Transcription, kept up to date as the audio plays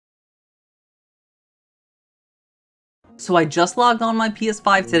So I just logged on my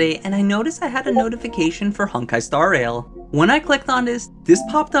PS5 today and I noticed I had a notification for Honkai Star Rail. When I clicked on this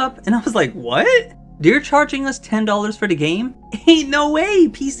popped up and I was like, what? They're charging us $10 for the game? Ain't no way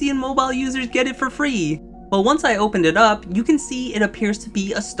PC and mobile users get it for free. Well, once I opened it up, you can see it appears to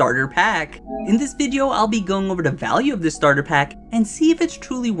be a starter pack. In this video, I'll be going over the value of this starter pack and see if it's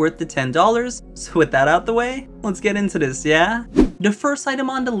truly worth the $10. So with that out the way, let's get into this, yeah? The first item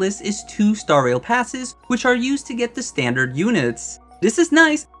on the list is 2 Star Rail passes, which are used to get the standard units. This is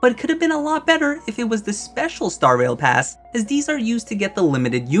nice, but it could have been a lot better if it was the special Star Rail pass, as these are used to get the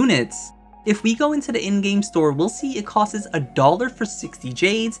limited units. If we go into the in-game store, we'll see it costs $1 for 60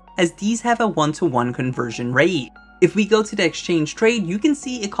 jades, as these have a 1-to-1 conversion rate. If we go to the exchange trade, you can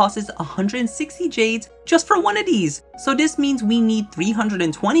see it costs 160 jades just for one of these. So this means we need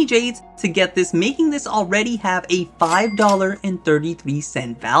 320 jades to get this, making this already have a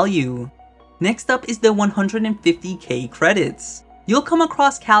 $5.33 value. Next up is the 150k credits. You'll come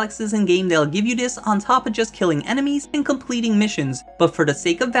across calyxes in game that'll give you this on top of just killing enemies and completing missions, but for the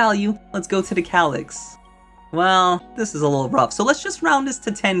sake of value, let's go to the calyx. Well, this is a little rough, so let's just round this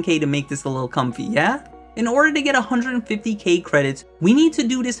to 10k to make this a little comfy, yeah? In order to get 150k credits, we need to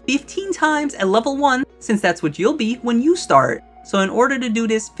do this 15 times at level 1, since that's what you'll be when you start. So in order to do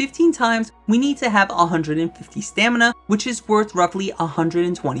this 15 times, we need to have 150 stamina, which is worth roughly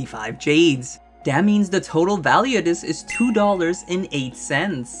 125 jades. That means the total value of this is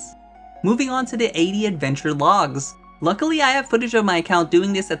 $2.08. Moving on to the 80 adventure logs. Luckily, I have footage of my account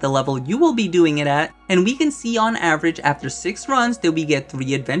doing this at the level you will be doing it at, and we can see on average after 6 runs that we get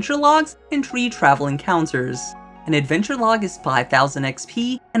 3 adventure logs and 3 travel encounters. An adventure log is 5000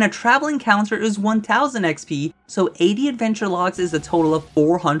 XP, and a travel encounter is 1000 XP, so 80 adventure logs is a total of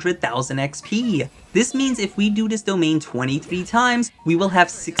 400,000 XP. This means if we do this domain 23 times, we will have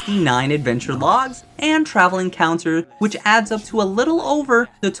 69 adventure logs and travel encounter, which adds up to a little over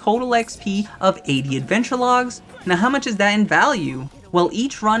the total XP of 80 adventure logs. Now how much is that in value? Well,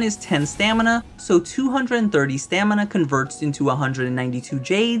 each run is 10 stamina, so 230 stamina converts into 192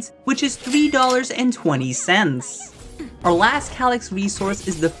 jades, which is $3.20. Our last calyx resource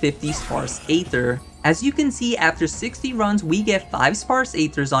is the 50 sparse aether. As you can see, after 60 runs, we get 5 sparse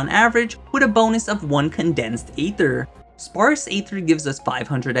aethers on average, with a bonus of 1 condensed aether. Sparse aether gives us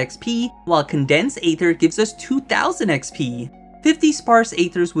 500 XP, while condensed aether gives us 2000 XP. 50 sparse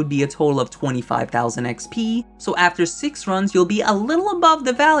aethers would be a total of 25,000 XP, so after 6 runs you'll be a little above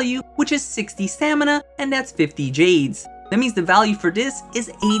the value, which is 60 stamina, and that's 50 jades. That means the value for this is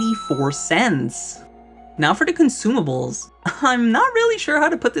 84 cents. Now for the consumables. I'm not really sure how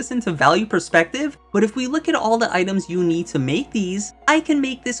to put this into value perspective, but if we look at all the items you need to make these, I can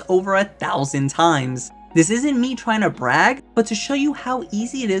make this over 1,000 times. This isn't me trying to brag, but to show you how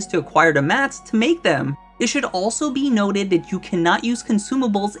easy it is to acquire the mats to make them. It should also be noted that you cannot use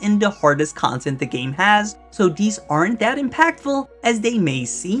consumables in the hardest content the game has, so these aren't that impactful as they may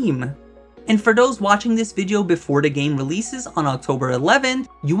seem. And for those watching this video before the game releases on October 11th,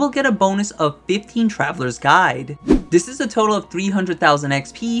 you will get a bonus of 15 Traveler's Guide. This is a total of 300,000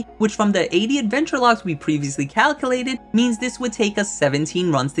 XP, which from the 80 adventure logs we previously calculated means this would take us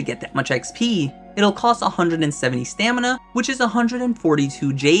 17 runs to get that much XP. It'll cost 170 stamina, which is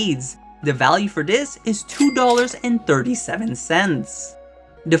 142 jades. The value for this is $2.37.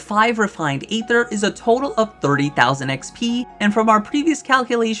 The 5 refined aether is a total of 30,000 XP, and from our previous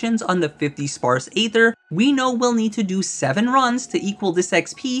calculations on the 50 sparse aether, we know we'll need to do 7 runs to equal this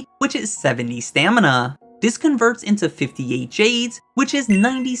XP, which is 70 stamina. This converts into 58 jades, which is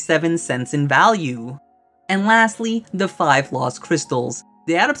 97 cents in value. And lastly, the 5 lost crystals.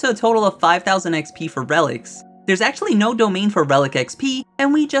 They add up to a total of 5,000 XP for relics. There's actually no domain for relic XP,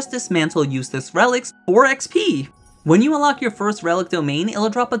 and we just dismantle useless relics for XP. When you unlock your first relic domain, it'll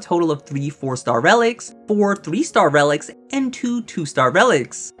drop a total of 3 4-star relics, 4 3-star relics, and 2 2-star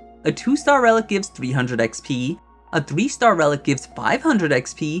relics. A 2-star relic gives 300 XP, a 3-star relic gives 500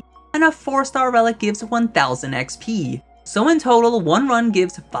 XP, and a 4-star relic gives 1000 XP. So in total, one run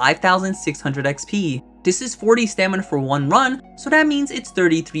gives 5,600 XP. This is 40 stamina for one run, so that means it's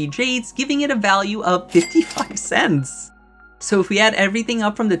 33 jades, giving it a value of 55 cents. So if we add everything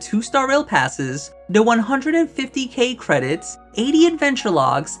up from the 2-star rail passes, the 150k credits, 80 adventure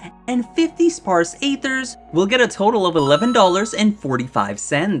logs, and 50 sparse aethers, we'll get a total of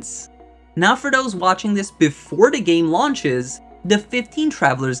 $11.45. Now for those watching this before the game launches, the 15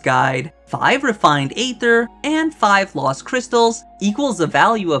 Traveler's Guide, 5 refined aether, and 5 lost crystals equals a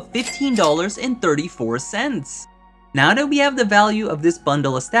value of $15.34. Now that we have the value of this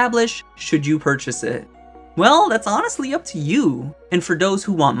bundle established, should you purchase it? Well, that's honestly up to you. And for those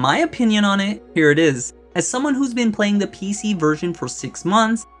who want my opinion on it, here it is. As someone who's been playing the PC version for 6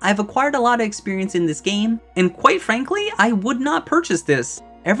 months, I've acquired a lot of experience in this game, and quite frankly, I would not purchase this.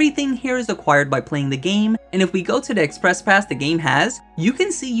 Everything here is acquired by playing the game, and if we go to the Express Pass the game has, you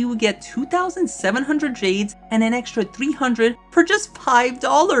can see you will get 2,700 Jades and an extra 300 for just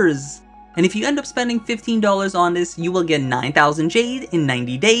 $5. And if you end up spending $15 on this, you will get 9,000 Jade in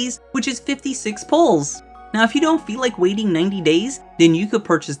 90 days, which is 56 pulls. Now if you don't feel like waiting 90 days, then you could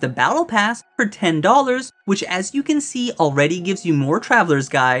purchase the Battle Pass for $10, which as you can see already gives you more Traveler's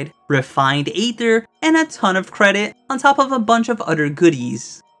Guide, Refined Aether, and a ton of credit, on top of a bunch of other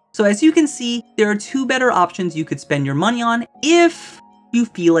goodies. So as you can see, there are 2 better options you could spend your money on if you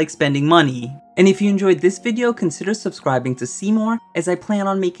feel like spending money. And if you enjoyed this video, consider subscribing to see more, as I plan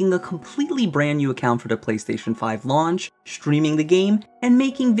on making a completely brand new account for the PlayStation 5 launch, streaming the game, and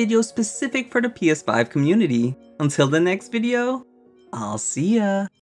making videos specific for the PS5 community. Until the next video, I'll see ya!